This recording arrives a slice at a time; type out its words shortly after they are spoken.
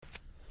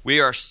We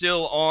are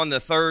still on the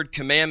third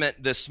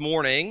commandment this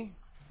morning,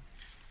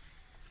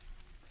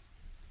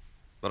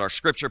 but our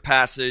scripture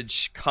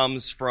passage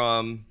comes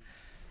from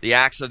the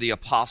Acts of the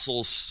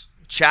Apostles,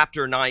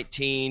 chapter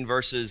 19,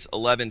 verses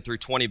 11 through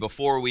 20.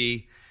 Before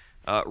we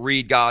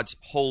read God's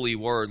holy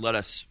word, let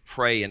us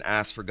pray and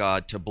ask for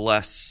God to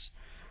bless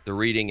the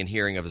reading and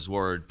hearing of his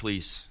word.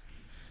 Please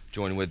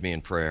join with me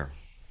in prayer.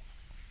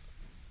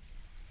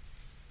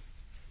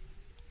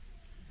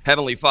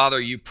 Heavenly Father,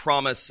 you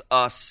promise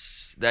us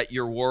that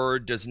your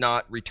word does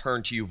not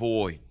return to you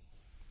void,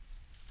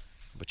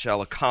 but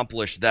shall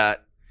accomplish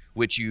that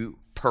which you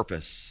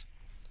purpose,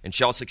 and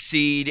shall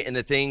succeed in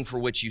the thing for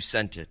which you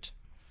sent it.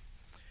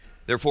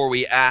 Therefore,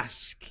 we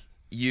ask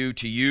you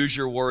to use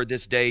your word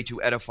this day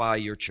to edify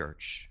your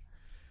church.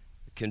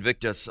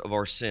 Convict us of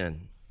our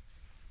sin.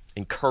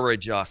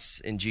 Encourage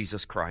us in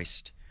Jesus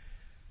Christ.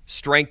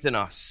 Strengthen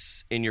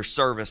us in your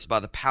service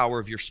by the power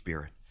of your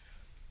Spirit.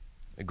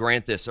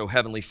 Grant this, O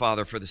Heavenly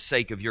Father, for the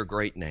sake of your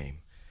great name.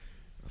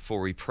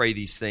 For we pray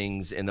these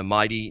things in the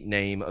mighty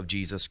name of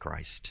Jesus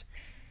Christ.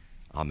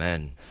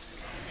 Amen.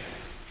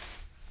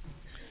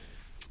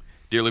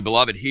 Dearly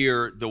beloved,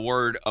 hear the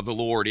word of the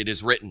Lord. It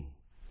is written.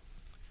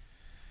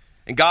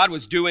 And God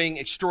was doing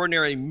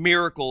extraordinary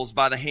miracles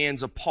by the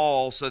hands of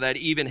Paul, so that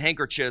even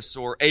handkerchiefs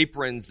or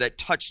aprons that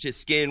touched his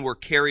skin were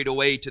carried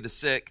away to the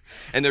sick,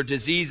 and their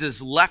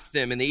diseases left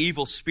them, and the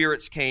evil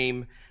spirits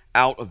came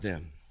out of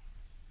them.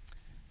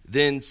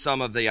 Then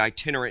some of the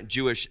itinerant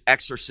Jewish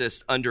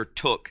exorcists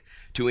undertook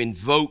to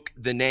invoke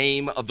the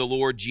name of the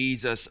Lord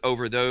Jesus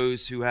over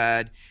those who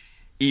had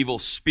evil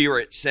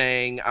spirits,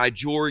 saying, I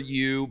adjure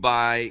you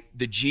by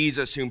the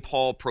Jesus whom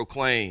Paul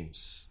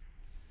proclaims.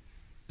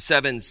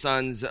 7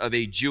 sons of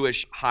a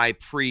Jewish high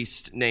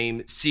priest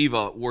named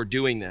Sceva were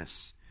doing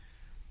this.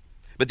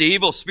 But the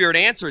evil spirit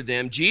answered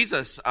them,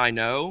 Jesus I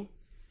know,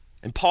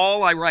 and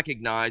Paul I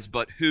recognize,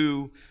 but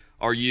who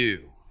are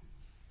you?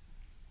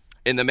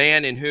 And the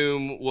man in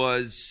whom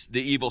was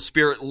the evil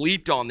spirit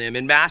leaped on them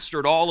and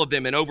mastered all of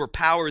them and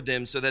overpowered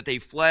them, so that they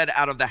fled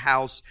out of the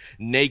house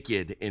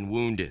naked and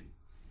wounded.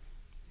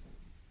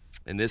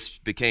 And this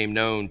became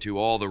known to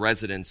all the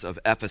residents of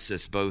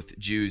Ephesus, both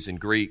Jews and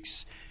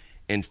Greeks,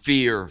 and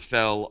fear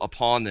fell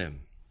upon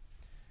them.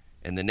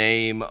 And the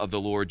name of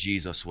the Lord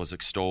Jesus was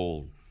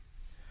extolled.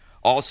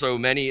 Also,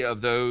 many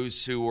of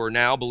those who were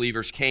now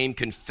believers came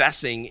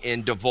confessing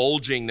and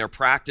divulging their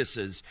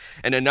practices.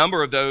 And a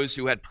number of those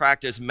who had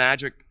practiced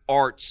magic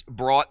arts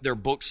brought their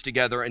books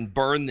together and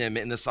burned them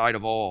in the sight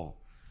of all.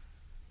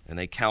 And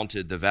they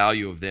counted the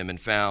value of them and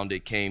found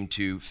it came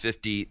to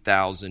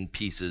 50,000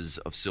 pieces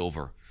of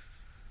silver.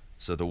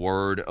 So the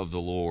word of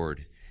the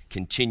Lord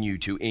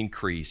continued to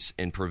increase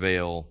and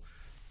prevail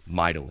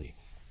mightily.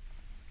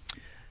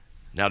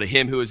 Now to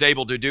him who is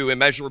able to do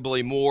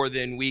immeasurably more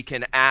than we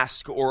can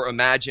ask or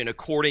imagine,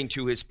 according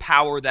to his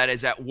power that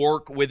is at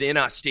work within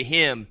us, to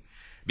him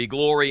be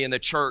glory in the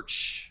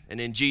church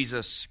and in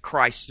Jesus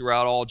Christ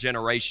throughout all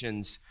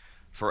generations,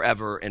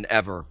 forever and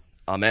ever.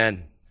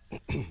 Amen.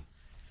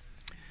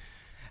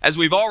 As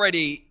we've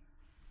already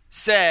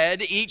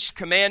said, each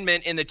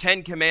commandment in the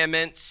 10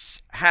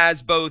 Commandments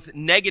has both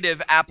negative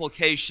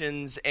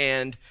applications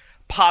and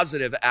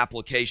positive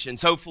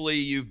applications. Hopefully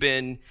you've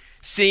been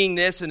seeing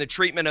this in the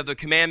treatment of the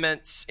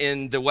commandments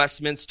in the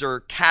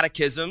Westminster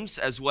Catechisms,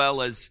 as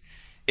well as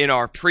in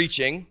our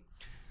preaching.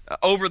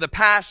 Over the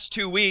past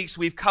 2 weeks,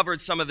 we've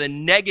covered some of the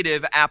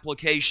negative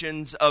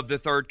applications of the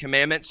third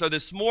commandment. So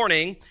this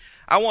morning,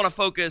 I want to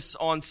focus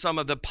on some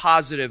of the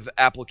positive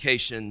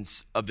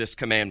applications of this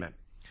commandment.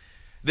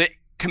 The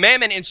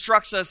commandment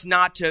instructs us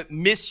not to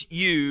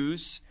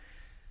misuse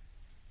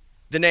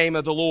the name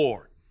of the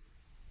Lord.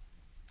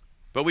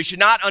 But we should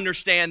not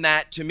understand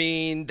that to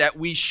mean that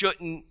we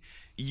shouldn't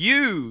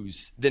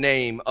use the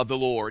name of the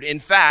Lord. In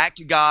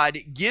fact, God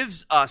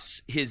gives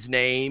us his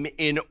name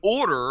in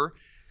order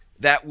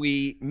that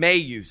we may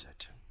use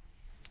it.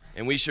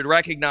 And we should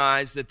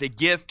recognize that the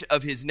gift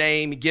of his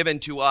name given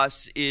to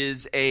us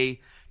is a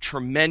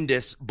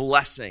tremendous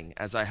blessing,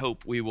 as I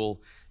hope we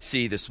will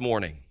see this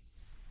morning.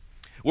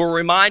 We're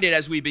reminded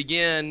as we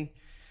begin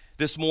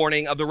this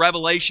morning of the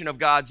revelation of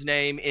God's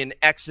name in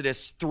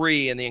Exodus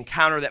 3 and the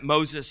encounter that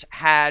Moses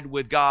had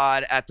with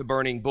God at the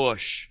burning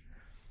bush.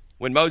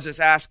 When Moses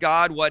asked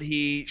God what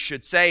he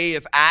should say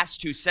if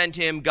asked who sent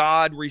him,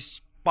 God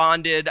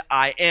responded,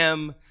 I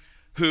am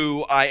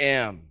who I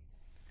am,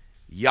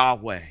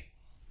 Yahweh.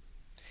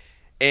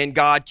 And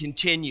God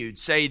continued,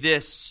 say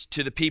this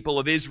to the people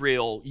of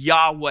Israel,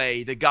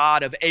 Yahweh, the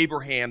God of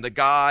Abraham, the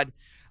God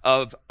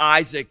of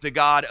Isaac, the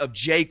God of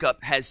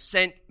Jacob, has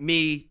sent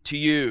me to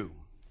you.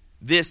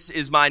 This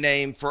is my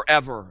name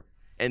forever,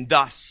 and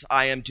thus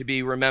I am to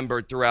be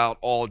remembered throughout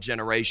all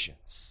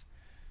generations.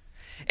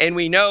 And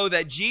we know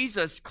that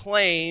Jesus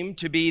claimed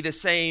to be the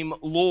same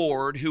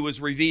Lord who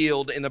was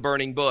revealed in the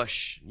burning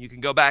bush. You can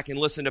go back and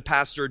listen to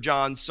Pastor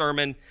John's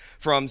sermon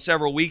from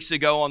several weeks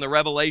ago on the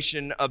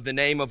revelation of the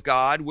name of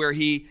God, where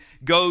he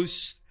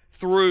goes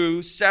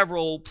through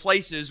several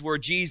places where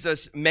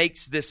Jesus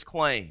makes this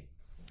claim.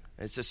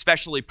 It's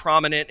especially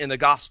prominent in the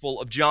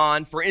Gospel of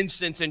John. For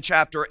instance, in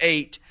chapter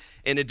 8,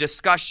 in a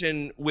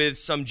discussion with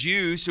some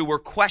Jews who were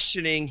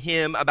questioning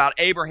him about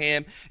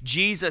Abraham,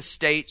 Jesus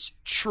states,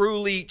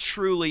 "Truly,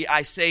 truly,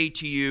 I say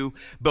to you,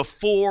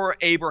 before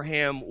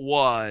Abraham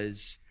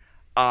was,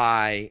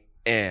 I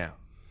am."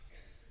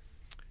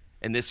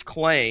 And this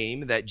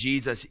claim that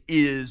Jesus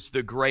is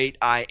the great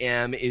I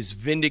am is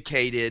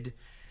vindicated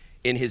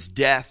in his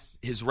death,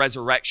 his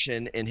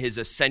resurrection, and his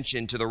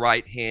ascension to the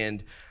right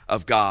hand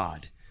of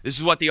God. This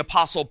is what the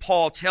Apostle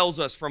Paul tells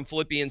us from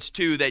Philippians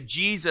 2, that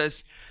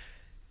Jesus,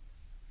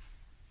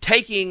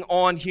 taking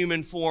on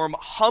human form,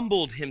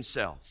 humbled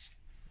himself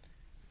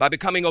by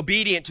becoming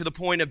obedient to the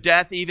point of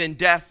death, even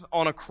death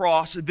on a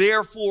cross.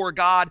 Therefore,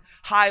 God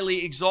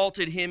highly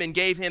exalted him and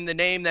gave him the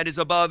name that is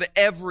above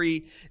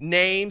every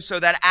name,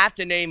 so that at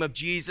the name of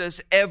Jesus,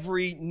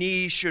 every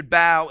knee should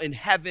bow in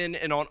heaven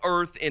and on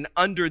earth and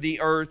under the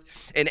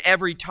earth, and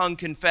every tongue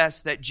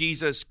confess that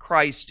Jesus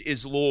Christ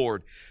is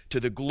Lord, to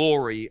the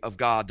glory of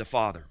God the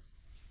Father.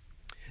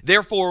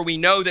 Therefore, we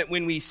know that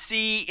when we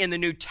see in the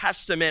New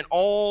Testament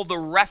all the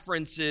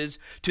references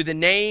to the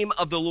name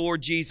of the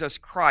Lord Jesus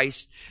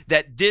Christ,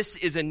 that this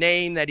is a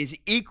name that is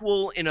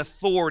equal in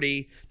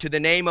authority to the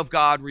name of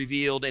God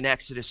revealed in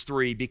Exodus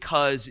 3,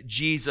 because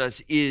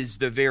Jesus is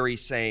the very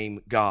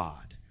same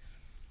God.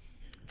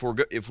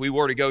 If we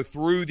were to go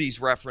through these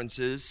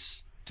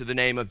references to the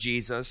name of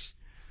Jesus,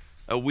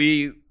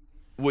 we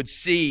would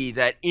see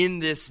that in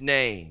this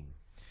name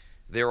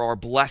there are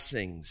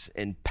blessings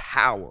and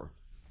power.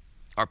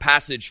 Our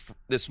passage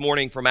this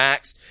morning from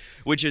Acts,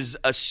 which is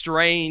a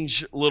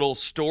strange little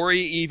story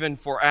even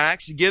for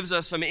Acts, gives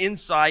us some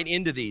insight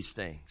into these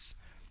things.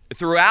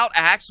 Throughout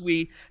Acts,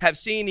 we have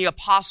seen the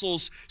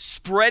apostles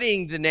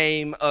spreading the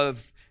name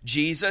of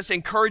Jesus,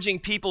 encouraging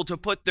people to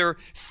put their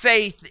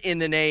faith in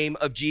the name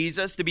of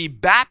Jesus, to be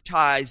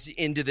baptized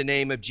into the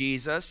name of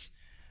Jesus.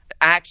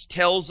 Acts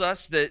tells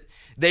us that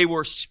they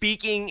were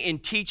speaking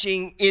and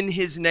teaching in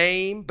his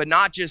name, but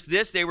not just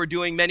this, they were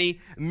doing many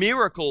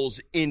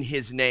miracles in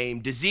his name.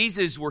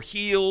 Diseases were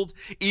healed,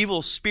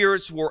 evil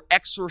spirits were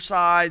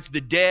exorcised,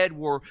 the dead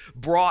were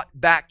brought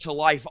back to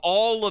life.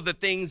 All of the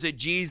things that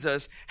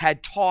Jesus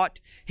had taught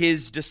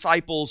his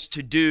disciples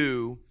to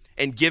do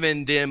and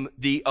given them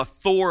the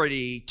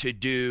authority to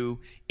do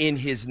in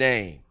his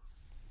name.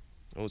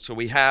 So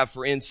we have,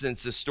 for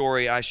instance, the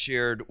story I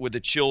shared with the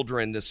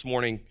children this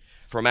morning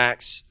from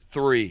Acts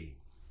 3.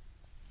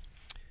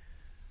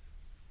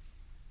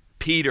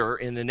 Peter,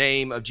 in the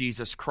name of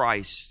Jesus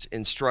Christ,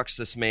 instructs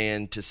this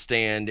man to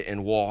stand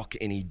and walk,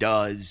 and he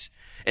does.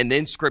 And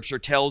then Scripture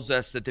tells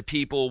us that the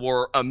people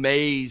were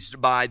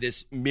amazed by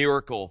this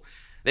miracle.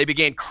 They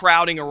began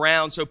crowding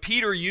around. So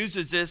Peter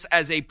uses this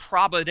as a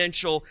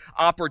providential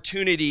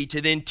opportunity to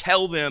then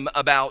tell them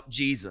about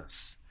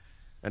Jesus.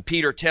 And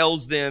Peter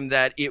tells them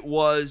that it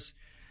was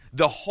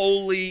the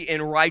holy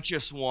and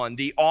righteous one,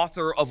 the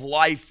author of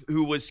life,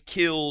 who was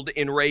killed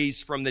and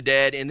raised from the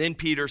dead. And then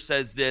Peter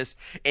says this,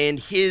 and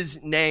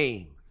his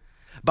name,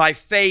 by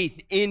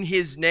faith in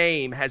his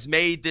name, has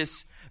made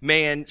this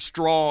man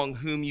strong,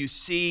 whom you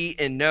see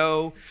and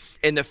know.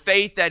 And the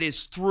faith that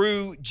is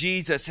through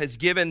Jesus has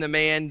given the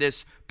man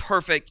this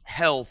perfect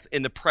health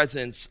in the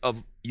presence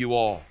of you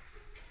all.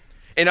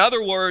 In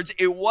other words,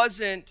 it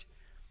wasn't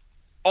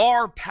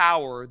our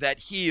power that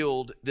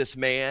healed this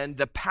man.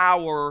 The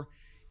power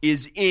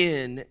is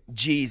in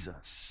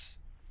Jesus,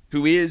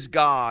 who is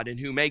God and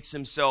who makes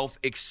himself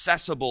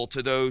accessible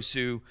to those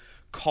who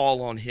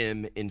call on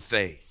him in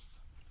faith.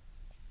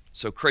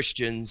 So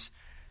Christians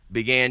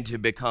began to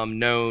become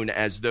known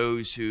as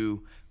those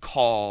who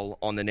call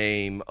on the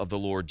name of the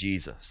Lord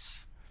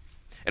Jesus.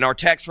 And our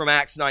text from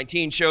Acts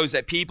 19 shows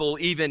that people,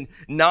 even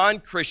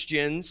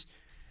non-Christians,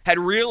 had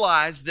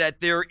realized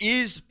that there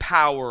is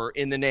power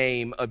in the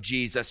name of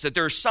Jesus, that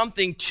there's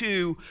something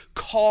to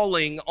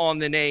calling on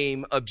the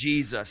name of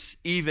Jesus,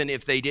 even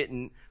if they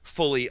didn't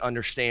fully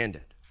understand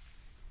it.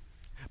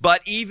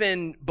 But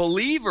even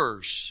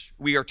believers,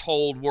 we are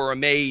told, were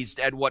amazed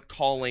at what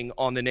calling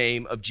on the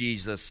name of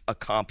Jesus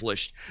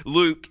accomplished.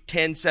 Luke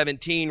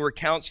 10:17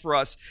 recounts for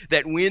us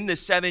that when the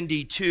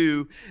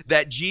 72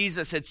 that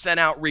Jesus had sent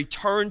out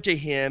returned to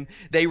him,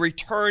 they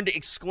returned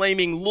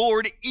exclaiming,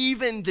 "Lord,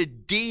 even the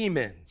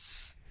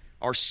demons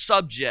are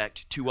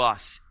subject to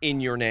us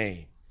in your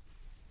name."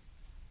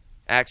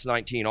 Acts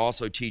 19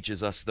 also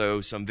teaches us,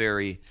 though, some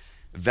very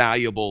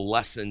valuable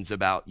lessons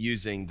about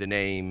using the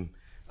name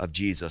of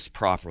Jesus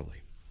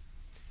properly.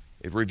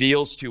 It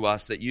reveals to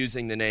us that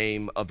using the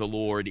name of the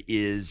Lord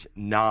is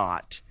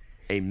not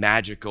a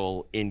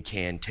magical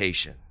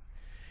incantation.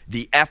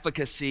 The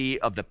efficacy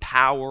of the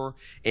power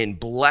and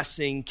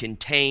blessing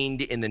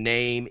contained in the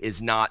name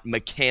is not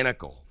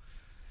mechanical.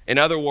 In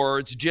other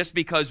words, just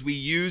because we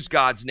use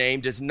God's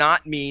name does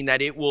not mean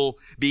that it will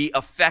be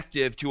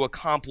effective to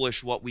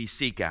accomplish what we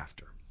seek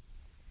after.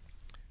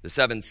 The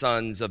 7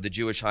 sons of the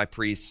Jewish high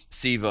priest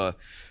Siva,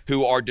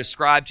 who are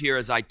described here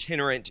as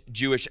itinerant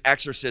Jewish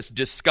exorcists,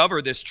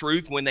 discover this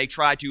truth when they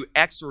try to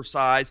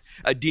exorcise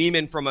a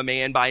demon from a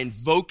man by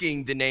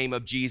invoking the name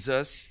of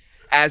Jesus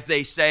as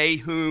they say,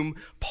 whom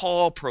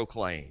Paul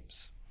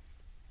proclaims.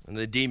 And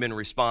the demon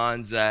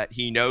responds that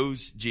he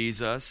knows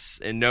Jesus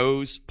and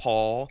knows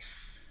Paul,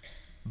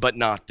 but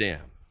not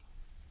them.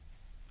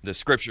 The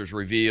scriptures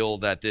reveal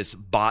that this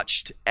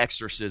botched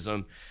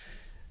exorcism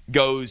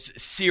goes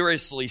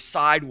seriously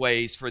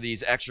sideways for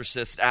these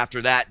exorcists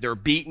after that. They're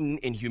beaten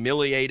and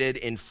humiliated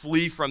and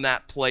flee from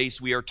that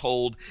place, we are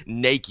told,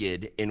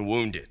 naked and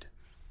wounded.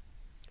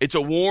 It's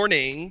a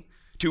warning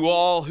to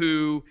all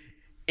who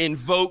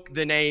invoke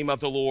the name of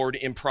the Lord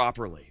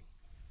improperly.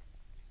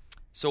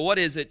 So what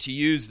is it to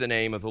use the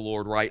name of the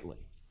Lord rightly?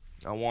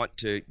 I want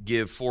to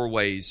give 4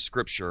 ways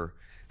Scripture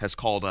has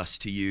called us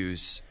to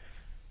use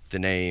the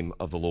name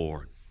of the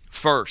Lord.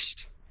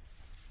 First,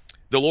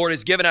 the Lord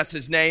has given us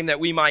His name that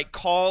we might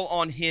call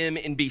on Him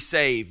and be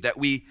saved, that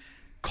we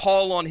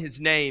call on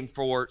His name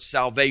for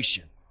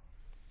salvation.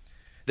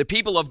 The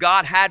people of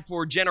God had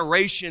for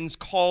generations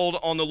called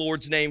on the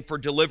Lord's name for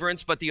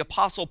deliverance, but the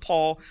Apostle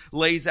Paul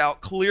lays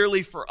out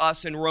clearly for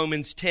us in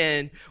Romans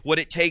 10 what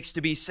it takes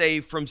to be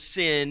saved from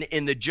sin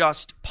and the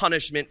just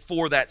punishment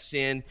for that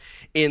sin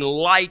in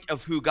light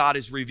of who God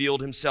has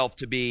revealed Himself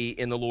to be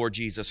in the Lord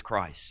Jesus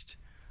Christ.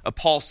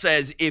 Paul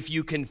says, if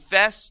you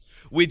confess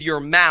with your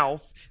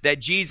mouth that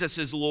Jesus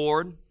is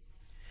Lord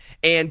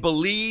and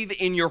believe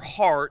in your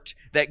heart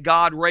that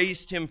God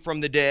raised Him from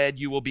the dead,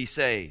 you will be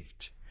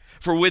saved.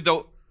 For with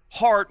the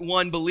heart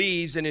one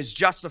believes and is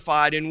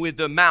justified, and with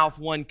the mouth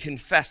one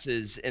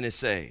confesses and is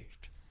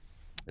saved.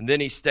 And then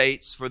he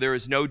states, for there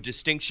is no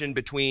distinction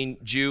between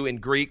Jew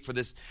and Greek, for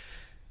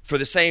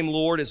the same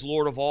Lord is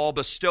Lord of all,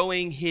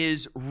 bestowing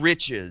His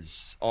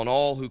riches on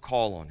all who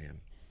call on Him.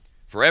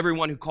 For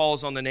everyone who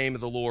calls on the name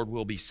of the Lord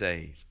will be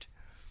saved.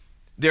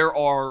 There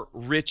are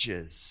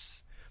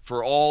riches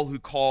for all who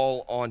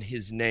call on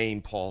His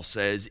name, Paul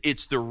says.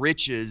 It's the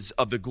riches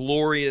of the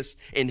glorious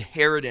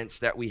inheritance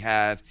that we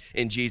have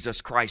in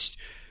Jesus Christ,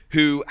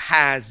 who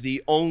has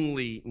the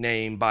only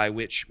name by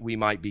which we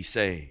might be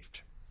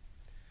saved.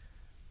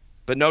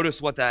 But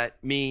notice what that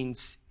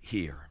means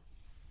here.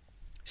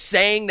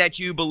 Saying that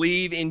you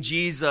believe in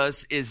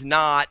Jesus is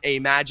not a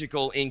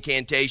magical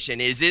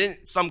incantation. It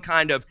isn't some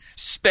kind of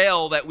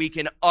spell that we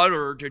can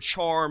utter to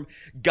charm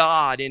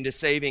God into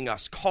saving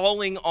us.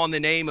 Calling on the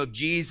name of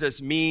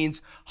Jesus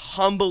means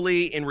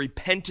humbly and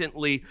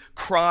repentantly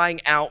crying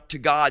out to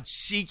God,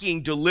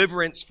 seeking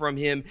deliverance from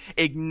Him,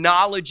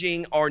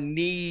 acknowledging our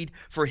need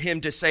for Him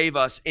to save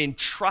us, and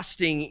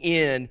trusting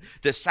in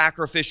the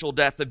sacrificial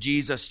death of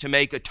Jesus to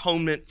make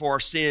atonement for our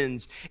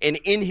sins, and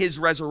in His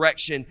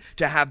resurrection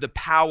to have the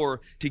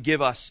power to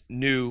give us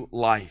new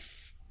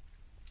life.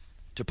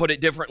 To put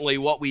it differently,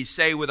 what we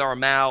say with our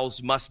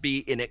mouths must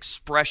be an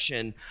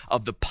expression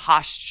of the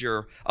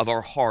posture of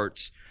our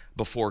hearts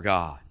before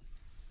God.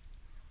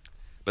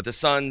 But the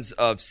sons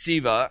of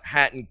Sceva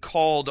hadn't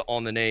called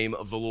on the name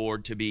of the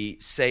Lord to be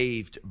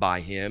saved by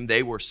Him.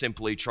 They were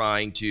simply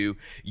trying to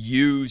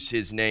use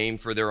His name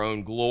for their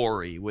own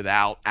glory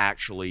without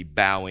actually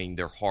bowing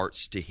their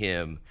hearts to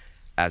Him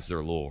as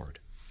their Lord.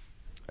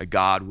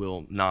 God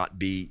will not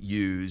be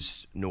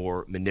used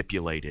nor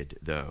manipulated,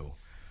 though.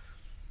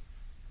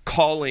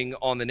 Calling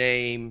on the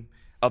name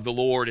of the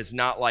Lord is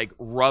not like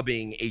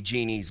rubbing a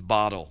genie's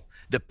bottle.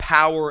 The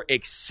power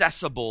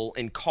accessible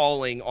in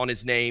calling on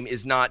His name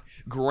is not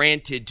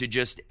granted to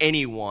just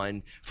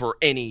anyone for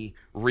any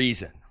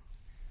reason.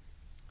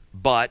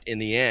 But in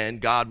the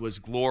end, God was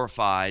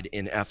glorified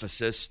in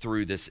Ephesus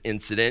through this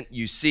incident.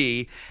 You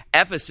see,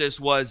 Ephesus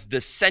was the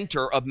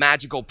center of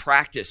magical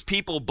practice.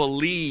 People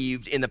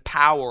believed in the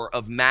power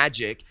of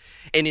magic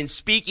and in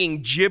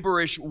speaking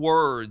gibberish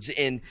words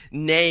and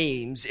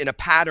names in a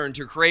pattern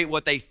to create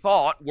what they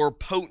thought were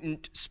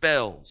potent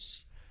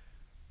spells.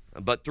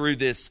 But through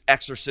this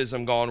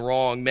exorcism gone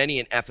wrong, many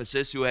in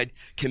Ephesus who had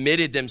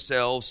committed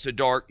themselves to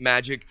dark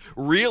magic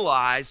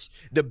realized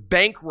the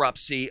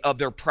bankruptcy of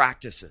their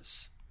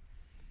practices.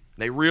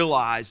 They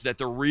realized that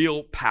the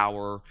real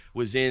power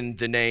was in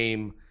the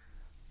name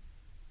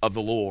of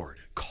the Lord,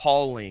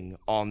 calling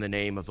on the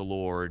name of the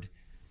Lord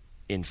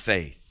in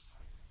faith.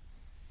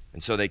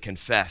 And so they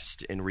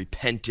confessed and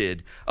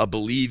repented of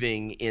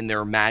believing in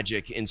their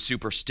magic and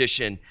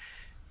superstition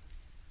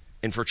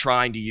and for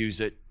trying to use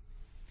it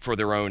for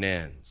their own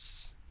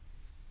ends.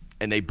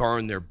 And they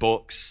burned their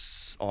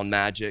books on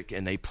magic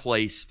and they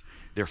placed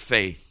their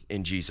faith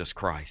in Jesus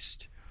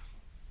Christ.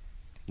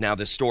 Now,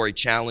 this story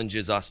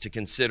challenges us to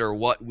consider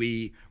what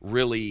we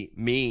really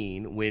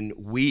mean when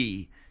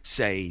we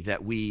say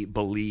that we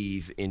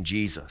believe in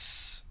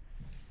Jesus.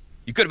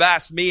 You could have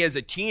asked me as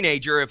a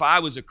teenager if I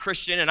was a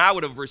Christian, and I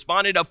would have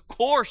responded, of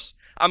course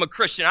I'm a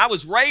Christian. I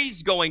was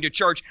raised going to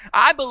church.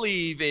 I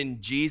believe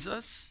in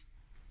Jesus.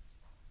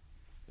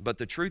 But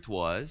the truth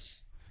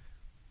was,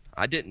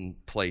 I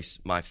didn't place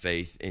my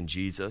faith in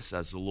Jesus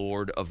as the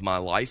Lord of my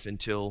life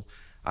until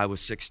I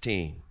was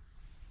 16.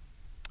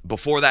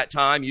 Before that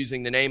time,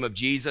 using the name of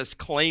Jesus,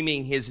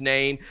 claiming His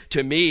name,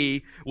 to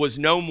me was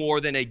no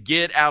more than a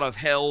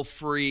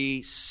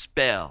get-out-of-hell-free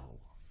spell.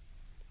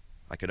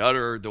 I could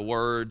utter the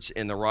words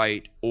in the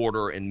right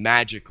order, and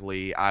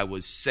magically I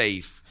was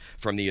safe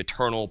from the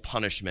eternal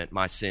punishment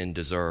my sin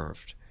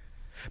deserved.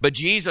 But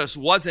Jesus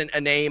wasn't a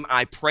name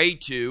I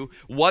prayed to,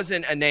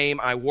 wasn't a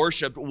name I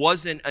worshiped,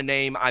 wasn't a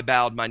name I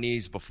bowed my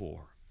knees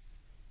before.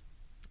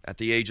 At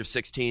the age of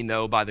 16,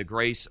 though, by the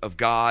grace of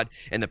God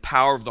and the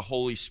power of the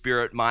Holy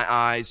Spirit, my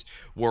eyes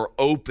were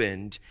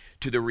opened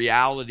to the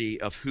reality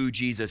of who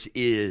Jesus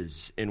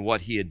is and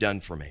what he had done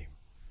for me.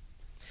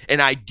 And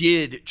I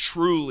did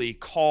truly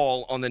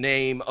call on the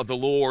name of the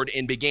Lord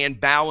and began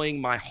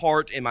bowing my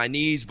heart and my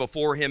knees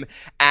before him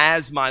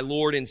as my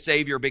Lord and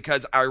Savior,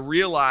 because I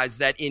realized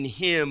that in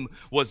him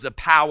was the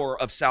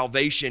power of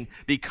salvation,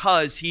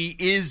 because he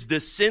is the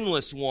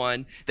sinless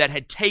one that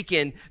had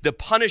taken the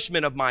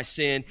punishment of my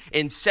sin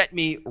and set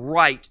me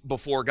right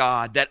before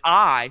God, that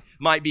I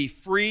might be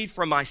freed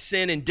from my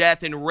sin and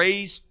death and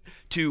raised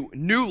to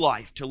new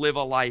life, to live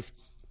a life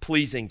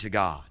pleasing to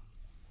God.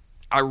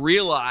 I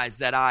realized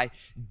that I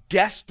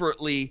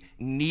desperately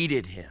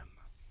needed him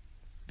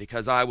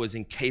because I was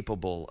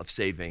incapable of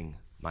saving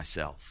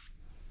myself.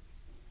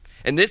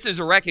 And this is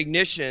a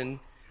recognition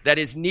that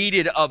is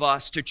needed of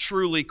us to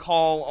truly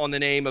call on the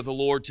name of the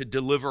Lord to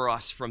deliver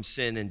us from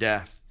sin and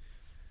death.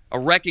 A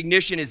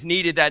recognition is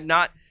needed that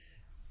not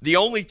the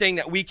only thing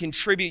that we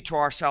contribute to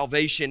our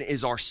salvation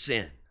is our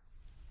sin,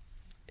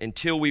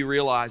 until we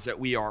realize that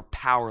we are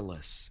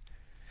powerless.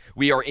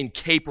 We are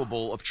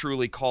incapable of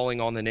truly calling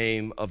on the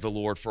name of the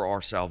Lord for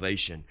our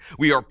salvation.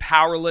 We are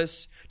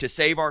powerless to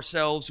save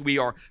ourselves. We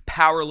are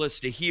powerless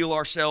to heal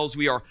ourselves.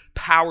 We are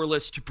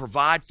powerless to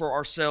provide for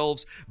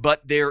ourselves.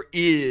 But there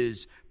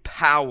is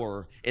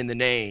power in the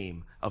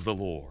name of the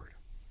Lord.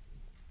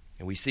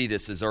 And we see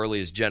this as early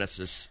as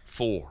Genesis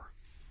 4.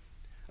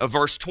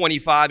 Verse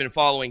 25 and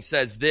following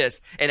says this,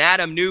 "And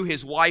Adam knew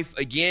his wife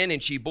again,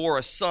 and she bore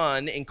a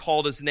son and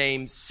called his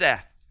name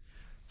Seth.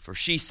 For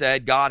she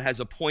said, God has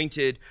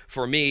appointed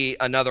for me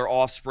another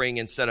offspring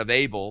instead of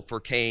Abel,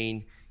 for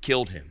Cain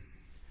killed him.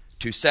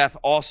 To Seth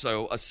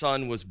also a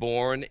son was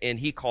born, and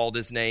he called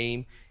his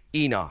name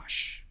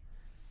Enosh.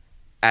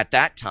 At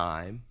that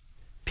time,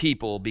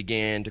 people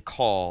began to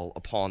call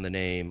upon the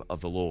name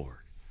of the Lord."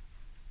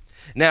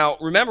 Now,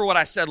 remember what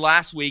I said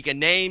last week, a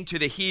name to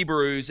the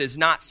Hebrews is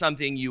not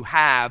something you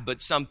have,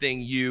 but something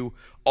you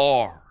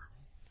are.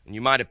 And you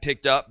might have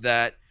picked up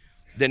that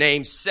the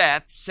name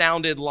Seth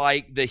sounded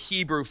like the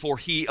Hebrew for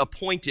he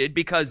appointed,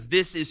 because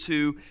this is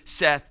who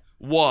Seth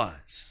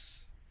was.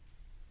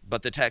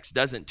 But the text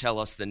doesn't tell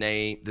us the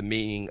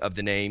meaning of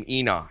the name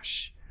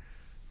Enosh,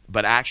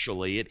 but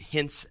actually it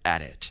hints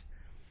at it.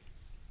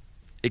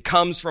 It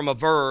comes from a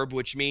verb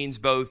which means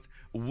both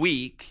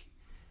weak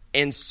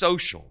and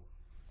social.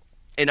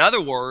 In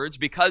other words,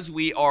 because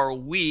we are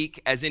weak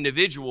as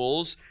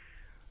individuals,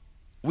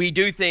 we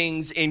do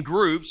things in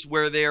groups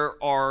where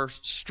there are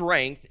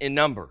strength in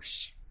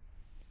numbers.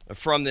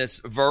 From this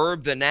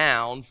verb, the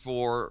noun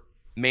for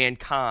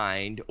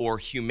mankind or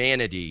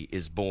humanity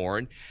is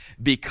born,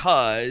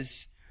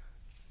 because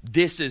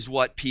this is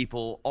what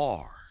people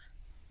are,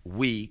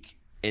 weak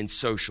and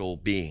social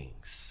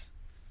beings.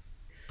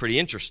 Pretty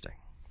interesting.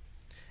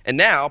 And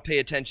now pay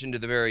attention to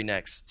the very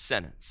next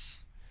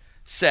sentence.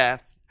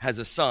 Seth has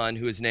a son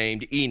who is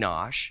named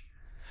Enosh,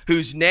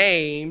 whose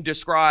name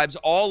describes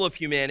all of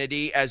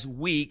humanity as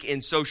weak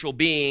and social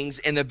beings.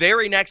 And the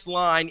very next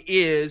line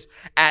is,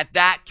 at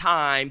that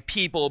time,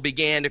 people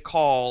began to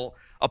call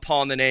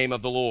upon the name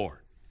of the Lord.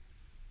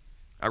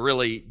 I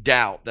really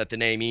doubt that the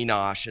name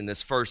Enosh and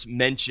this first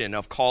mention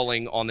of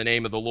calling on the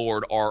name of the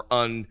Lord are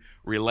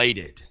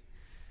unrelated.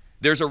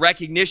 There's a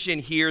recognition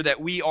here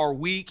that we are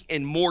weak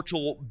and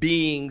mortal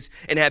beings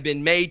and have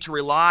been made to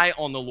rely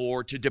on the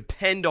Lord, to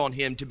depend on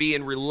him, to be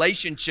in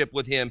relationship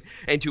with him,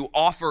 and to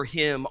offer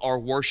him our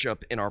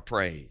worship and our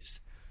praise.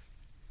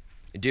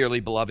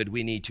 Dearly beloved,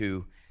 we need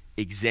to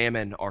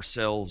examine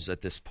ourselves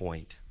at this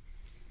point.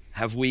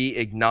 Have we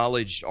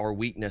acknowledged our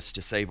weakness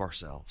to save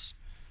ourselves?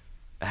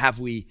 Have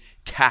we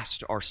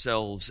cast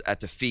ourselves at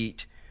the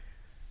feet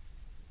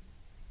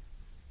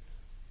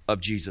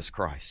of Jesus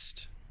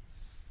Christ?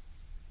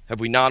 Have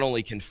we not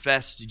only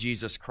confessed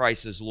Jesus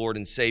Christ as Lord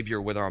and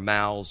Savior with our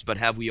mouths, but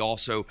have we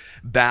also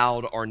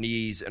bowed our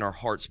knees and our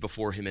hearts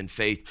before him in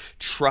faith,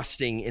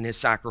 trusting in his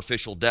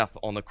sacrificial death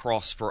on the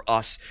cross for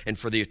us and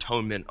for the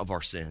atonement of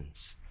our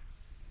sins?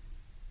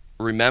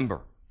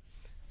 Remember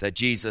that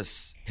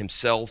Jesus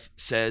himself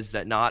says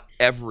that not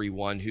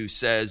everyone who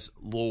says,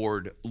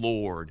 Lord,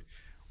 Lord,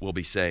 will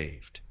be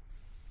saved.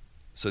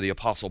 So the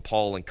Apostle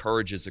Paul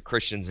encourages the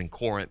Christians in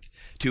Corinth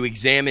to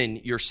examine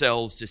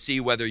yourselves to see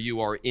whether you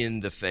are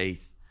in the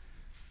faith.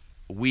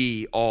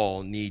 We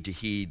all need to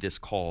heed this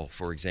call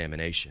for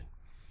examination.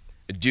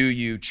 Do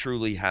you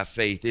truly have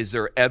faith? Is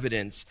there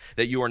evidence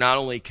that you are not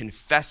only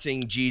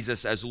confessing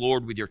Jesus as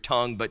Lord with your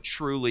tongue, but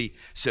truly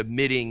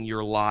submitting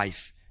your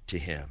life to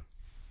him?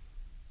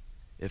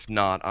 If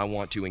not, I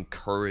want to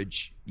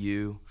encourage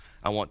you.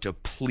 I want to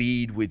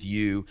plead with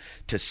you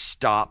to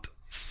stop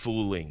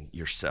fooling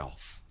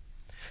yourself.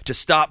 To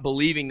stop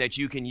believing that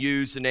you can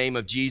use the name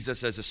of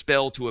Jesus as a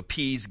spell to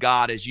appease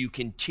God as you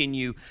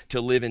continue to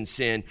live in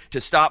sin.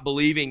 To stop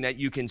believing that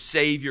you can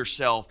save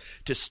yourself.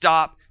 To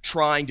stop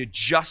trying to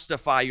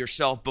justify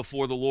yourself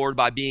before the Lord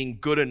by being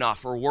good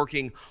enough or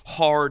working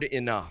hard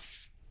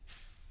enough.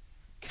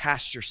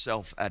 Cast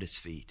yourself at his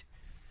feet.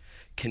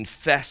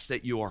 Confess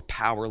that you are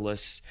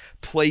powerless.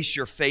 Place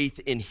your faith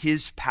in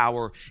his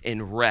power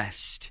and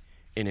rest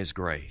in his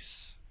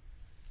grace.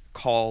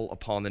 Call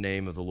upon the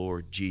name of the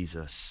Lord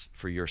Jesus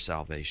for your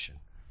salvation.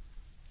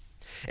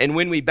 And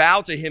when we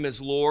bow to him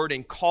as Lord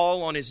and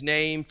call on his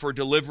name for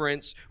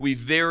deliverance, we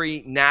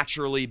very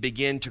naturally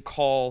begin to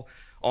call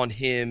on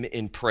him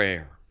in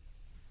prayer.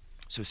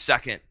 So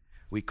second,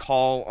 we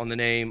call on the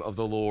name of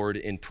the Lord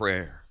in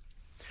prayer.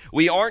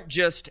 We aren't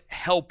just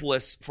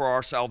helpless for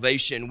our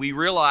salvation. We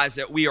realize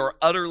that we are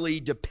utterly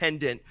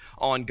dependent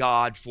on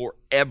God for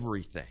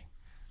everything.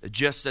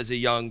 Just as a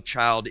young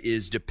child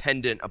is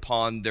dependent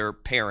upon their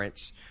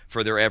parents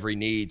for their every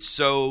need,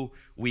 so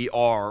we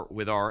are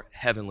with our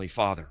Heavenly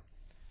Father.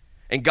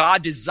 And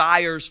God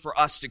desires for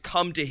us to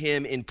come to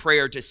him in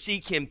prayer, to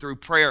seek him through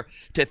prayer,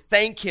 to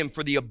thank him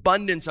for the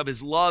abundance of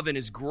his love and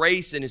his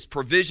grace and his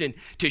provision,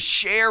 to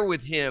share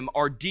with him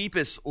our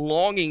deepest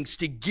longings,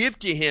 to give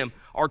to him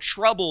our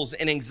troubles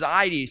and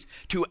anxieties,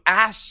 to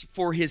ask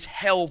for his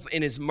help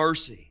and his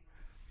mercy.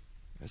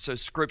 And so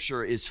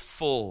Scripture is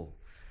full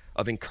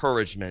of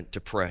encouragement to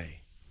pray.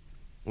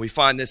 We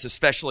find this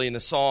especially in the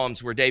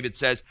Psalms where David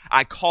says,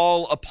 I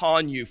call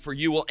upon you, for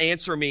you will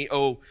answer me,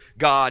 O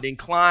God.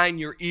 Incline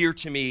your ear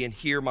to me and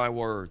hear my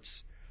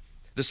words.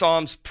 The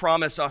Psalms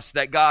promise us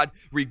that God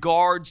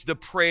regards the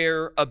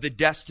prayer of the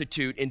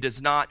destitute and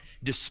does not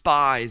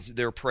despise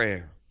their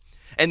prayer.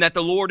 And that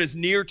the Lord is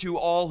near to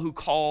all who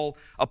call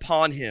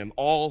upon him,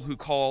 all who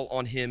call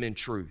on him in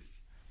truth.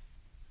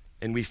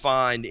 And we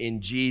find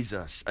in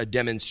Jesus a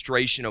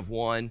demonstration of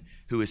one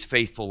who is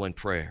faithful in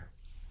prayer.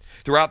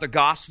 Throughout the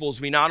Gospels,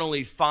 we not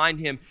only find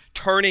him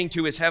turning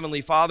to his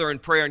Heavenly Father in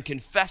prayer and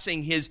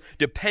confessing his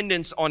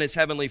dependence on his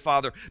Heavenly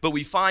Father, but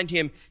we find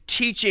him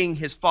teaching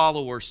his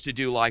followers to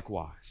do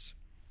likewise.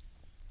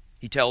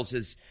 He tells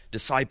his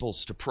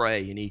disciples to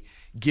pray, and he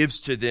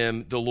gives to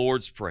them the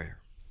Lord's Prayer.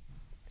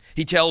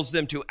 He tells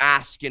them to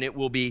ask and it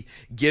will be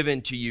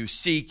given to you.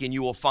 Seek and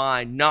you will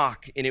find.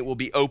 Knock and it will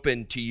be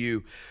opened to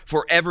you.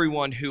 For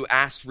everyone who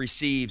asks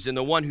receives, and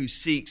the one who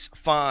seeks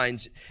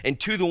finds, and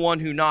to the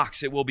one who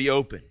knocks it will be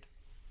opened.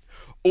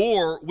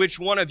 Or which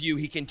one of you,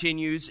 he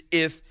continues,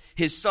 if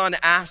his son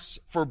asks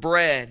for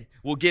bread,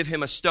 will give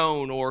him a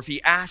stone, or if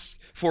he asks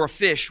for a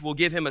fish, will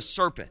give him a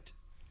serpent?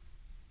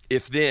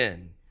 If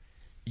then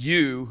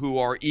you who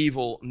are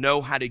evil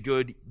know how to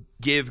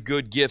give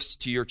good gifts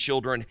to your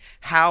children,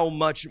 how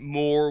much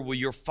more will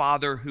your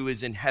Father who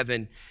is in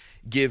heaven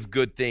give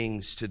good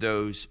things to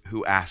those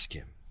who ask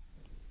him?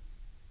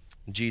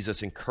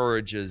 Jesus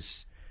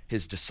encourages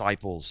his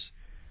disciples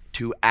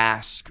to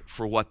ask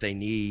for what they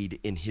need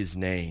in his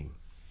name.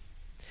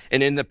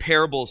 And in the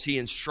parables, he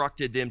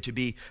instructed them to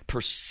be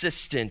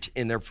persistent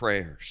in their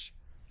prayers.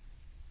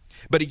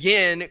 But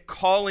again,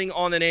 calling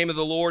on the name of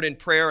the Lord in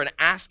prayer and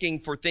asking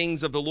for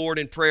things of the Lord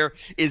in prayer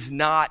is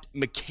not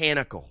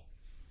mechanical.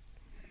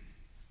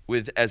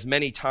 With as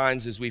many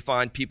times as we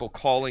find people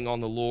calling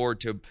on the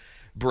Lord to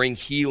bring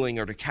healing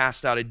or to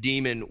cast out a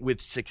demon with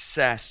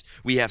success,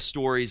 we have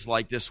stories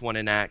like this one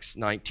in Acts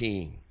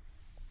 19.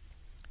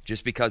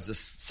 Just because the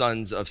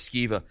sons of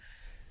Sceva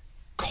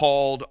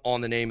called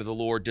on the name of the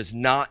Lord does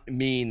not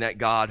mean that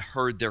God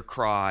heard their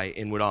cry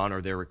and would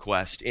honor their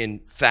request. In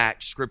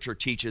fact, Scripture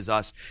teaches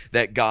us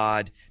that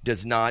God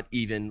does not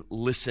even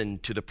listen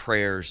to the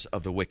prayers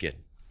of the wicked.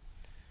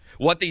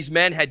 What these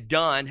men had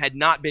done had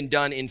not been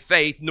done in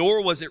faith,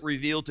 nor was it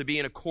revealed to be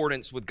in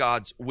accordance with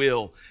God's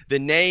will. The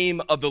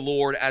name of the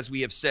Lord, as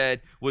we have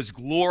said, was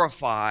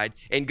glorified,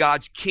 and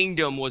God's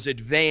kingdom was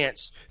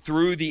advanced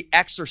through the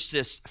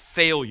exorcist's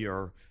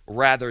failure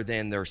rather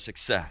than their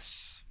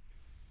success.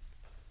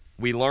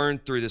 We learn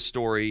through the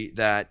story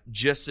that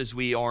just as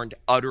we aren't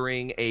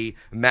uttering a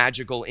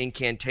magical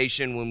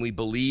incantation when we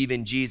believe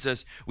in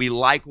Jesus, we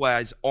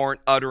likewise aren't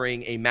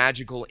uttering a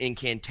magical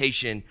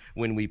incantation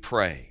when we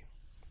pray.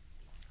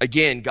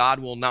 Again, God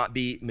will not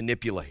be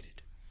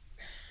manipulated.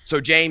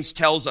 So James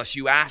tells us,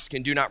 you ask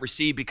and do not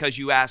receive because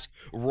you ask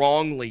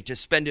wrongly to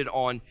spend it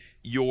on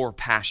your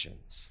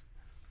passions.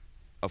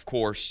 Of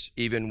course,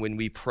 even when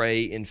we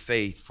pray in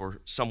faith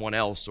for someone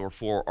else or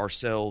for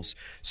ourselves,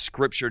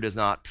 Scripture does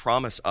not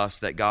promise us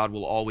that God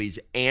will always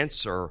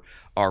answer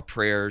our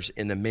prayers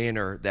in the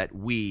manner that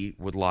we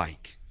would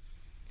like.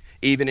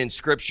 Even in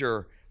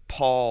Scripture,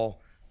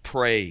 Paul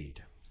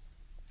prayed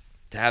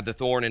to have the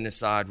thorn in his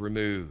side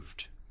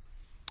removed.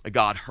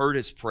 God heard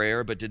his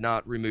prayer but did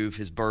not remove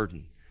his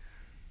burden.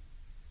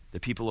 The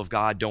people of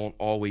God don't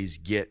always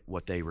get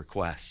what they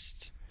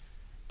request.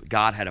 But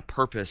God had a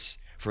purpose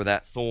for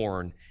that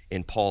thorn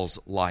in Paul's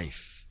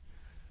life.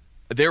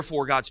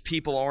 Therefore, God's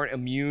people aren't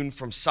immune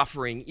from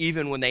suffering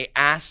even when they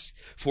ask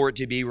for it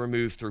to be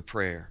removed through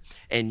prayer.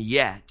 And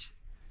yet,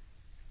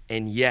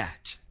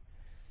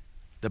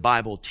 the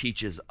Bible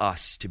teaches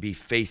us to be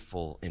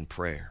faithful in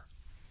prayer.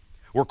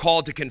 We're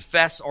called to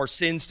confess our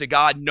sins to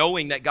God,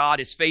 knowing that God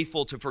is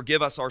faithful to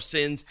forgive us our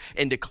sins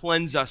and to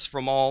cleanse us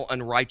from all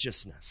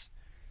unrighteousness.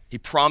 He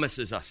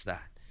promises us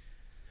that.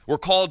 We're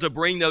called to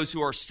bring those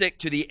who are sick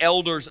to the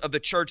elders of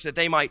the church that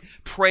they might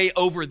pray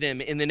over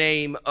them in the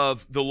name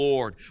of the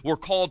Lord. We're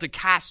called to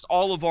cast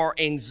all of our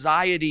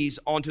anxieties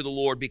onto the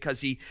Lord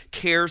because He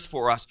cares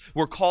for us.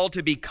 We're called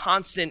to be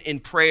constant in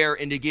prayer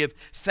and to give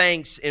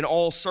thanks in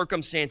all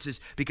circumstances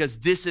because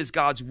this is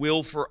God's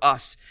will for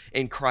us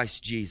in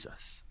Christ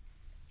Jesus.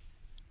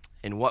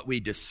 And what we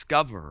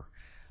discover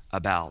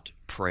about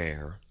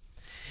prayer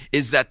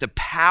is that the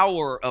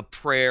power of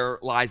prayer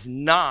lies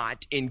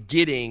not in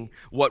getting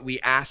what we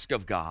ask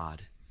of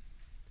God.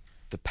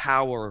 The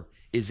power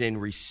is in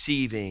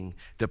receiving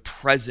the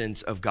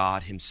presence of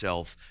God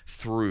Himself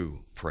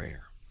through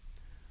prayer.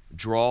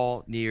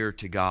 Draw near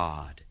to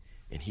God,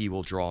 and He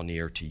will draw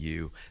near to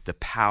you. The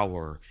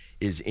power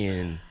is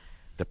in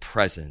the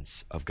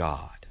presence of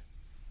God.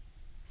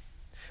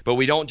 But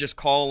we don't just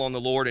call on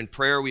the Lord in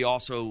prayer, we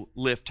also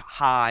lift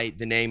high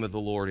the name of the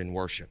Lord in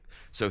worship.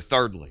 So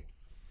thirdly,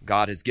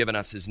 God has given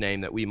us His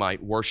name that we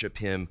might worship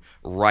Him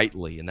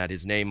rightly and that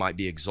His name might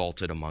be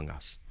exalted among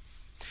us.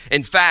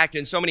 In fact,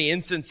 in so many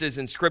instances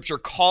in Scripture,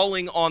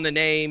 calling on the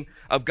name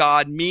of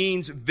God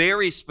means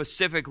very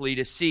specifically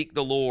to seek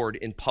the Lord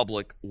in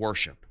public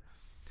worship.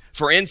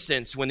 For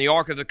instance, when the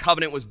Ark of the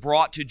Covenant was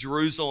brought to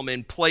Jerusalem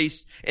and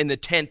placed in the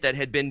tent that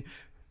had been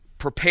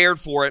prepared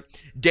for it,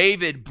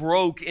 David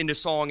broke into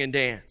song and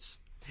dance.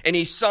 And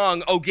he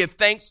sung, "Oh, give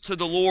thanks to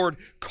the Lord,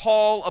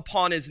 call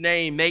upon His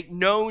name, make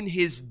known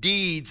His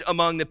deeds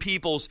among the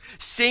peoples,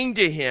 sing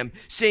to Him,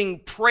 sing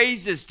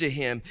praises to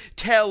Him,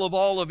 tell of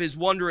all of His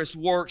wondrous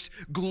works,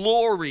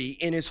 glory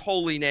in His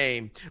holy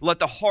name. Let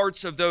the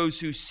hearts of those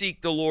who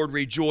seek the Lord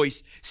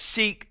rejoice,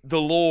 seek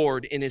the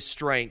Lord in His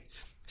strength,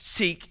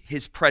 seek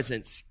His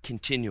presence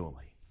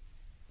continually."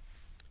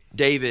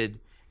 David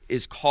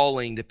is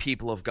calling the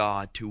people of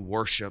God to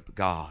worship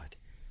God.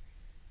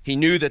 He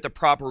knew that the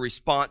proper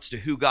response to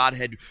who God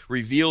had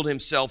revealed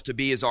Himself to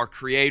be as our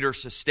Creator,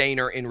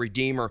 Sustainer, and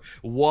Redeemer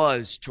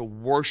was to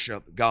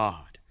worship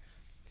God.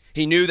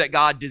 He knew that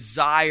God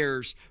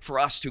desires for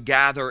us to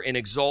gather and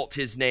exalt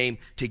His name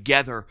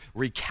together,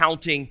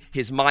 recounting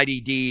His mighty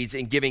deeds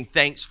and giving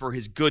thanks for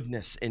His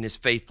goodness and His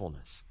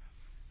faithfulness.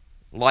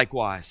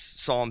 Likewise,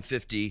 Psalm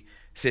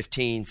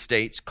 50:15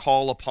 states,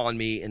 "Call upon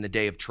me in the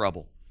day of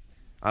trouble.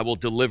 I will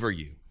deliver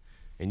you,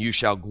 and you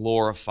shall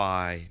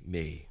glorify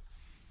me."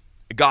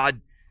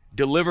 God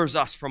delivers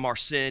us from our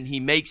sin. He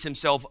makes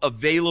Himself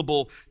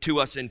available to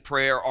us in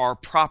prayer. Our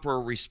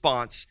proper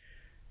response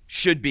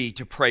should be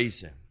to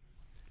praise Him,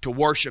 to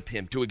worship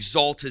Him, to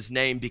exalt His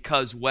name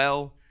because,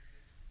 well,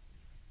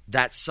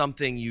 that's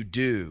something you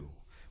do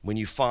when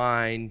you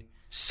find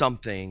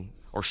something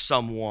or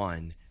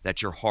someone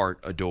that your heart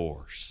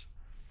adores.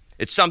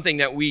 It's something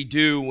that we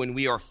do when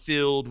we are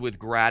filled with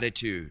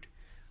gratitude.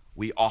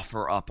 We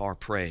offer up our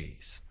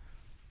praise.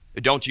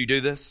 Don't you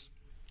do this?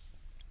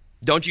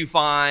 Don't you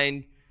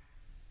find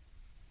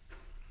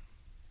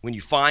when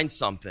you find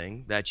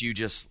something that you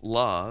just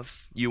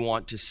love, you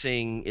want to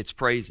sing its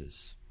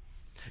praises?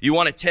 You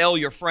want to tell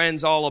your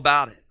friends all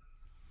about it.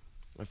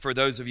 For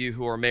those of you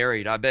who are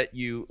married, I bet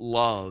you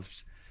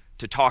loved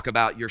to talk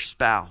about your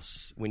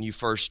spouse when you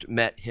first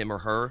met him or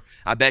her.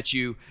 I bet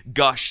you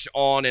gushed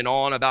on and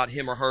on about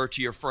him or her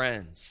to your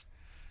friends.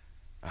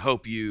 I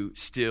hope you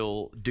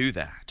still do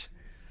that.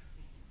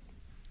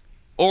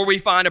 Or we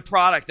find a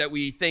product that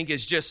we think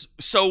is just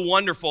so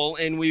wonderful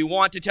and we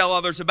want to tell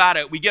others about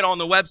it. We get on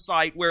the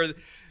website where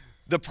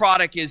the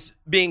product is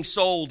being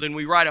sold and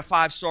we write a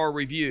 5-star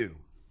review.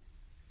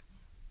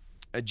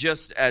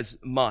 Just as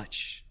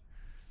much,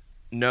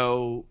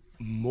 no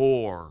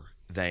more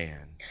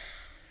than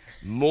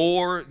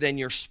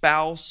your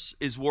spouse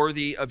is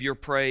worthy of your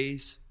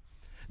praise.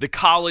 The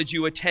college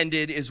you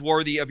attended is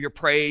worthy of your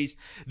praise.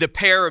 The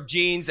pair of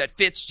jeans that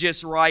fits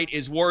just right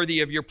is worthy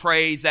of your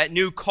praise. That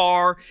new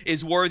car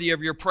is worthy of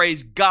your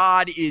praise.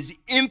 God is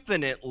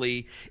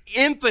infinitely,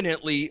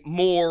 infinitely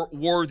more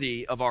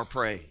worthy of our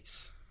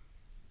praise.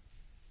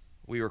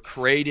 We were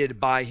created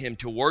by Him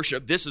to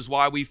worship. This is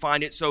why we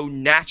find it so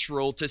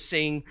natural to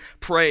sing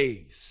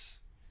praise.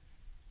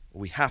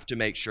 We have to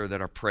make sure that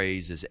our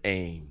praise is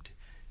aimed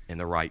in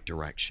the right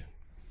direction.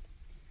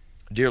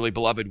 Dearly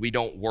beloved, we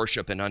don't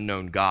worship an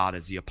unknown God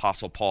as the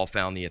Apostle Paul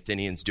found the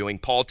Athenians doing.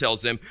 Paul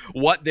tells them,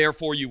 "What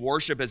therefore you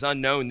worship as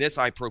unknown, this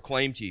I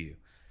proclaim to you.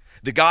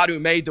 The God who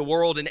made the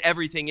world and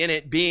everything in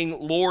it, being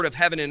Lord of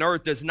heaven and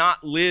earth, does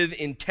not live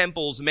in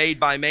temples made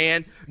by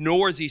man,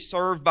 nor is He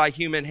served by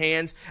human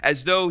hands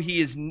as though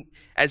He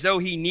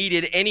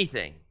needed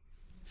anything,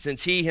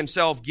 since He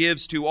Himself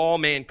gives to all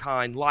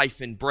mankind life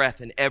and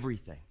breath and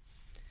everything.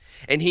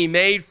 And He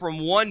made from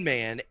one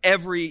man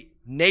every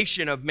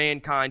nation of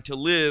mankind to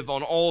live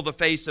on all the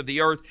face of the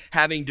earth,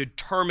 having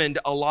determined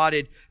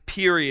allotted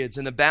periods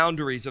and the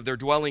boundaries of their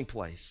dwelling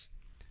place,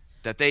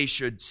 that they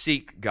should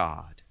seek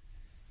God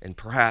and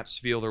perhaps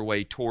feel their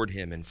way toward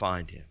Him and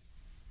find Him."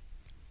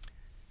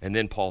 And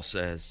then Paul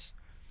says,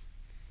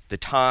 the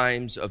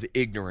times of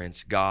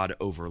ignorance God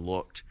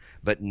overlooked,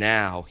 but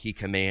now he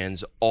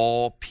commands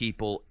all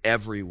people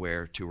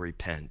everywhere to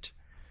repent.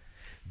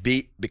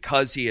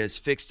 Because he has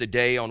fixed a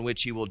day on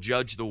which he will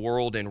judge the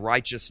world in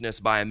righteousness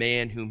by a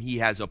man whom he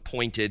has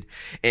appointed,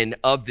 and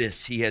of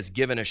this he has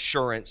given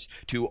assurance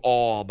to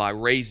all by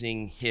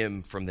raising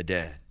him from the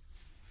dead.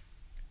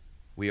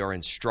 We are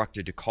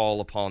instructed to call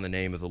upon the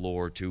name of the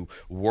Lord, to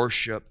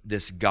worship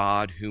this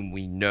God whom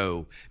we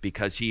know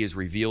because he has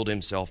revealed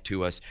himself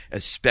to us,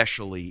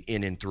 especially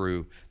in and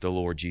through the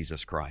Lord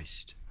Jesus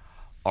Christ.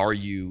 Are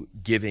you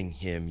giving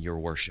him your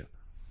worship?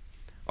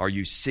 Are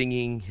you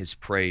singing his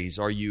praise?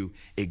 Are you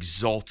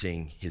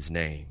exalting his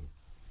name?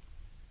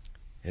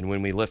 And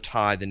when we lift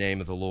high the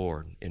name of the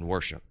Lord in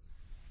worship,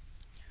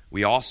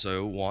 we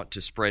also want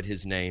to spread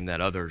his name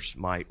that others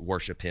might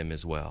worship him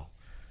as well.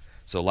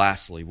 So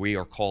lastly, we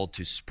are called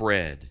to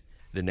spread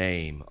the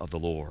name of the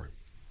Lord.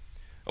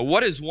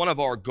 What is one of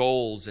our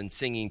goals in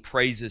singing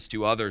praises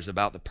to others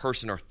about the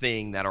person or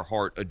thing that our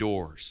heart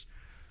adores?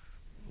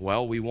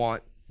 Well, we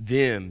want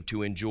them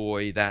to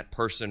enjoy that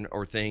person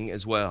or thing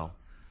as well.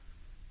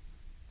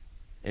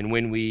 And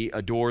when we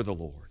adore the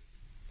Lord,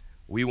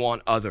 we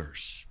want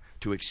others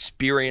to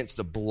experience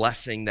the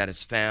blessing that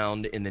is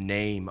found in the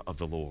name of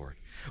the Lord.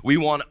 We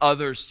want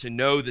others to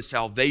know the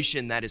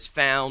salvation that is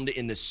found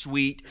in the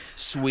sweet,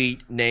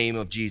 sweet name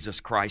of Jesus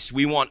Christ.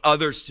 We want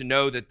others to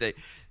know that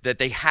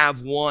they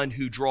have one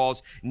who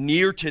draws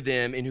near to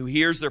them and who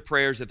hears their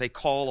prayers, that they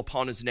call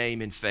upon his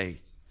name in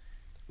faith.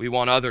 We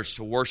want others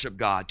to worship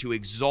God, to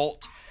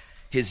exalt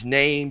his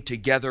name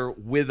together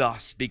with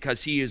us,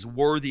 because he is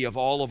worthy of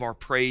all of our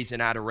praise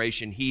and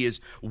adoration. He is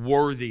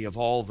worthy of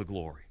all the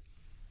glory.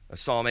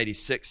 Psalm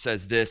 86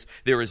 says this,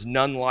 there is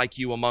none like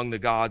you among the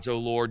gods, O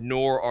Lord,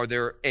 nor are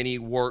there any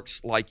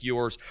works like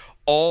yours.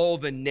 All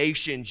the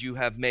nations you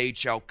have made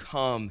shall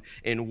come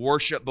and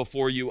worship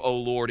before you, O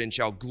Lord, and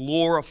shall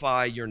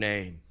glorify your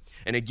name.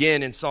 And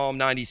again in Psalm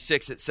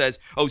 96 it says,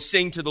 oh,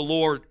 sing to the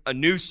Lord a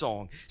new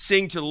song.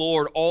 Sing to the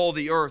Lord all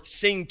the earth.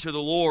 Sing to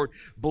the Lord.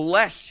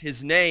 Bless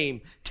his name.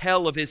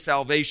 Tell of his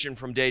salvation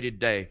from day to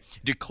day.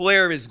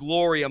 Declare his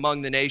glory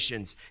among the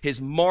nations,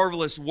 his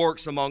marvelous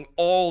works among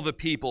all the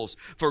peoples.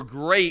 For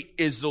great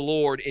is the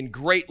Lord and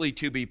greatly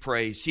to be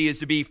praised. He is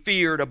to be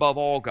feared above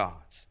all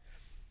gods.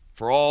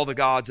 For all the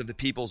gods of the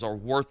peoples are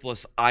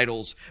worthless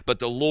idols, but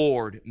the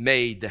Lord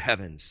made the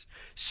heavens.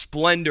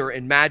 Splendor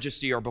and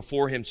majesty are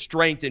before him.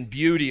 Strength and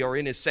beauty are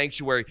in his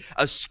sanctuary.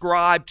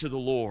 Ascribe to the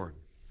Lord,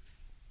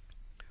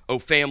 O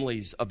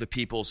families of the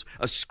peoples.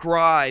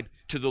 Ascribe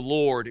to the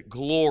Lord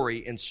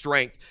glory and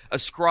strength.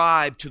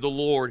 Ascribe to the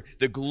Lord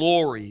the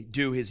glory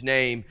due his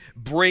name.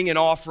 Bring an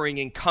offering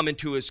and come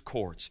into his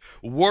courts.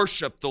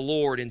 Worship the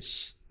Lord in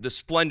the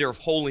splendor of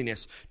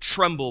holiness.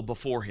 Tremble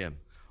before him,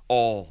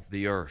 all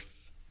the earth.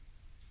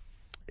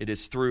 It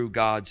is through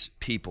God's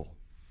people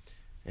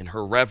and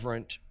her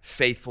reverent,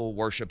 faithful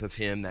worship of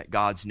him that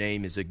God's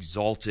name is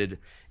exalted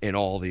in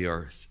all the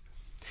earth.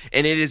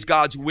 And it is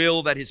God's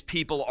will that his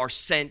people are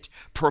sent,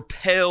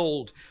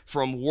 propelled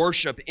from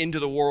worship into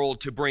the world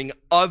to bring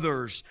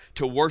others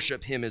to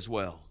worship him as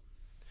well.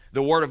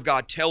 The Word of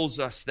God tells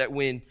us that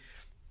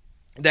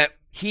that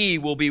he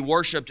will be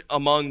worshiped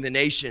among the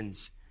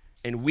nations,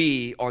 and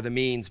we are the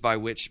means by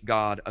which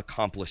God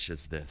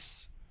accomplishes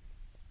this.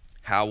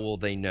 How will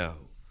they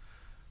know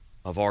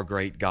of our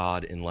great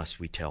God unless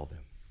we tell them?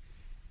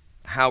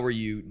 How are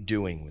you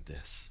doing with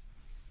this?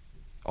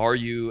 Are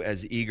you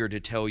as eager to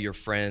tell your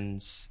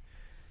friends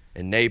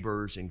and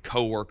neighbors and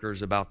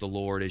coworkers about the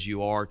Lord as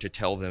you are to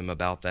tell them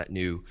about that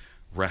new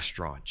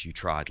restaurant you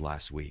tried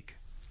last week?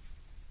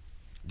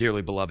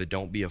 Dearly beloved,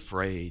 don't be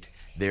afraid.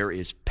 There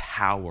is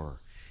power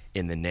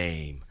in the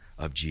name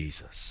of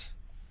Jesus.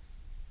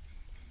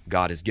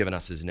 God has given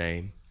us his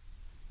name.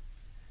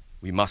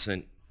 We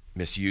mustn't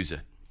misuse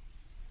it.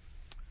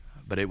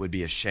 But it would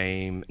be a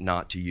shame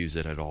not to use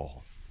it at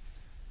all.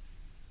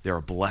 There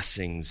are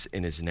blessings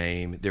in his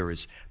name. There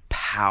is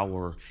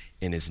power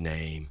in his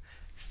name.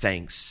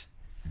 Thanks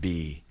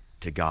be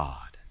to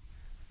God,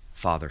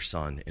 Father,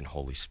 Son, and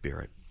Holy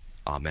Spirit.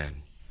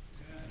 Amen.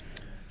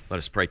 Let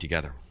us pray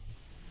together.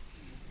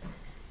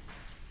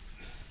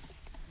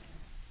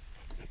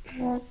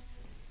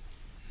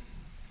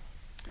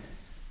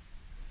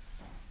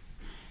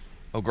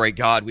 Oh, great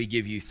God, we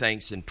give you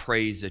thanks and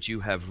praise that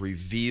you have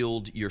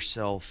revealed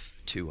yourself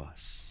to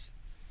us,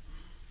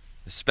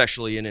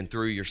 especially in and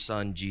through your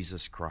Son,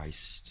 Jesus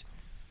Christ.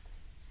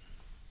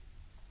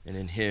 And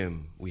in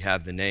him we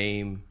have the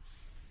name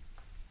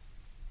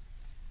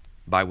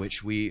by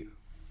which we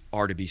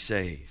are to be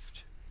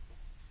saved.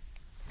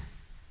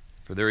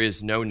 For there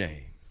is no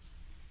name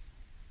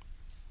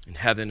in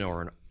heaven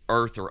or on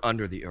earth or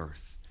under the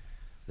earth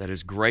that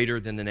is greater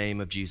than the name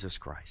of Jesus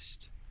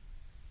Christ.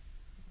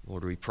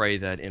 Lord, we pray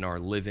that in our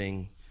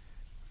living,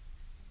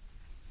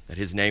 that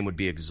his name would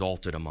be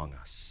exalted among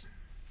us.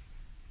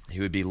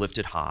 He would be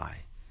lifted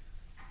high.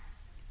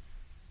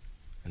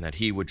 And that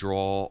he would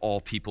draw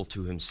all people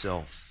to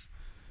himself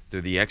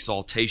through the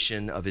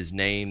exaltation of his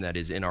name that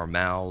is in our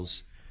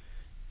mouths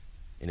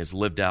and is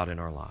lived out in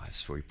our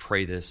lives. For we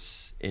pray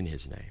this in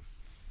his name.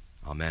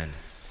 Amen.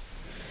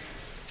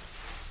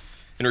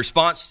 In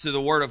response to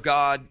the word of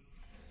God,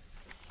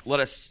 let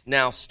us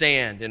now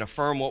stand and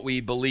affirm what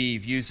we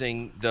believe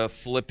using the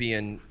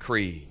Philippian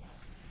Creed.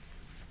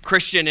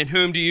 Christian, in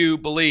whom do you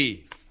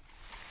believe?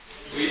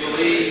 We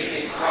believe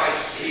in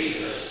Christ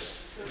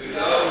Jesus, who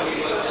though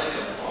he was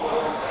in the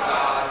form of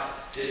God,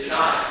 did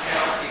not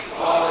count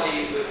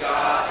equality with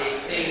God a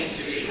thing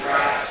to be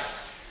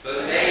grasped,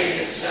 but made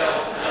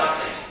himself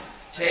nothing,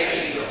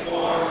 taking the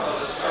form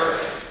of a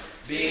servant,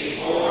 being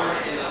born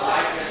in the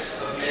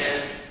likeness of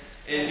men,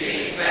 and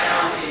being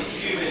found in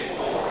human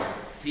form,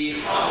 he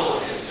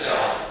humbled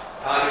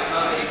himself by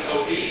becoming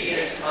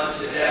obedient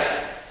unto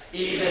death,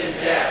 even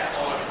death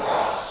on a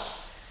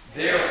cross.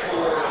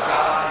 Therefore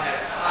God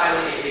has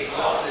highly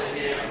exalted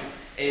him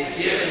and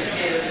given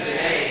him the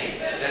name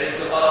that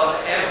is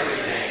above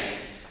every name,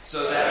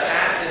 so that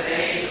at the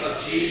name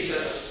of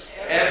Jesus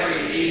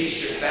every knee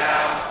should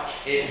bow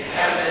in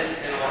heaven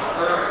and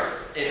on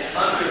earth and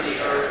under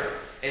the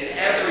earth, and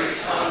every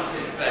tongue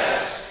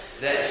confess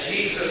that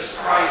Jesus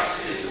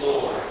Christ is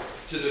Lord,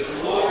 to the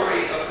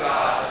glory of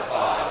God the